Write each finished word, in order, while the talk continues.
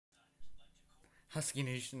Husky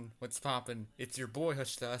Nation, what's poppin'? It's your boy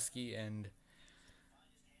Hush the Husky, and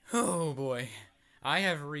oh boy, I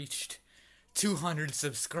have reached 200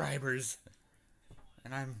 subscribers,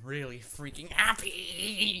 and I'm really freaking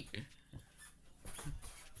happy.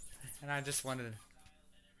 And I just wanted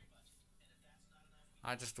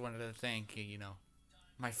to thank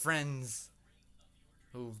my friends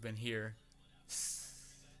who've been here.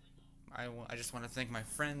 I just want to thank my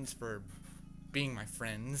friends for being my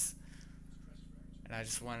friends, and I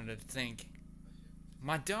just wanted to thank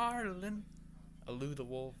my darling Alu the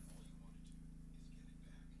Wolf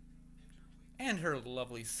and her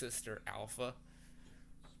lovely sister Alpha.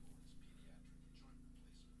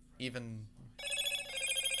 Even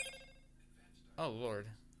oh lord,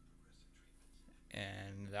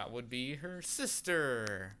 and that would be her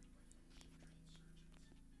sister.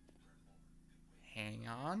 Hang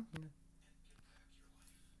on.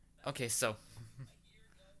 Okay, so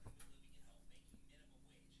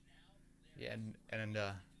yeah, and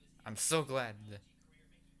I'm so glad.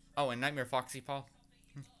 Oh, and Nightmare Foxy Paul,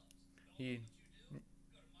 he,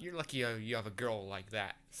 you're lucky you have a girl like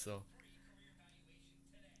that. So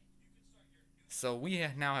we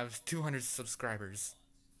now have 200 subscribers.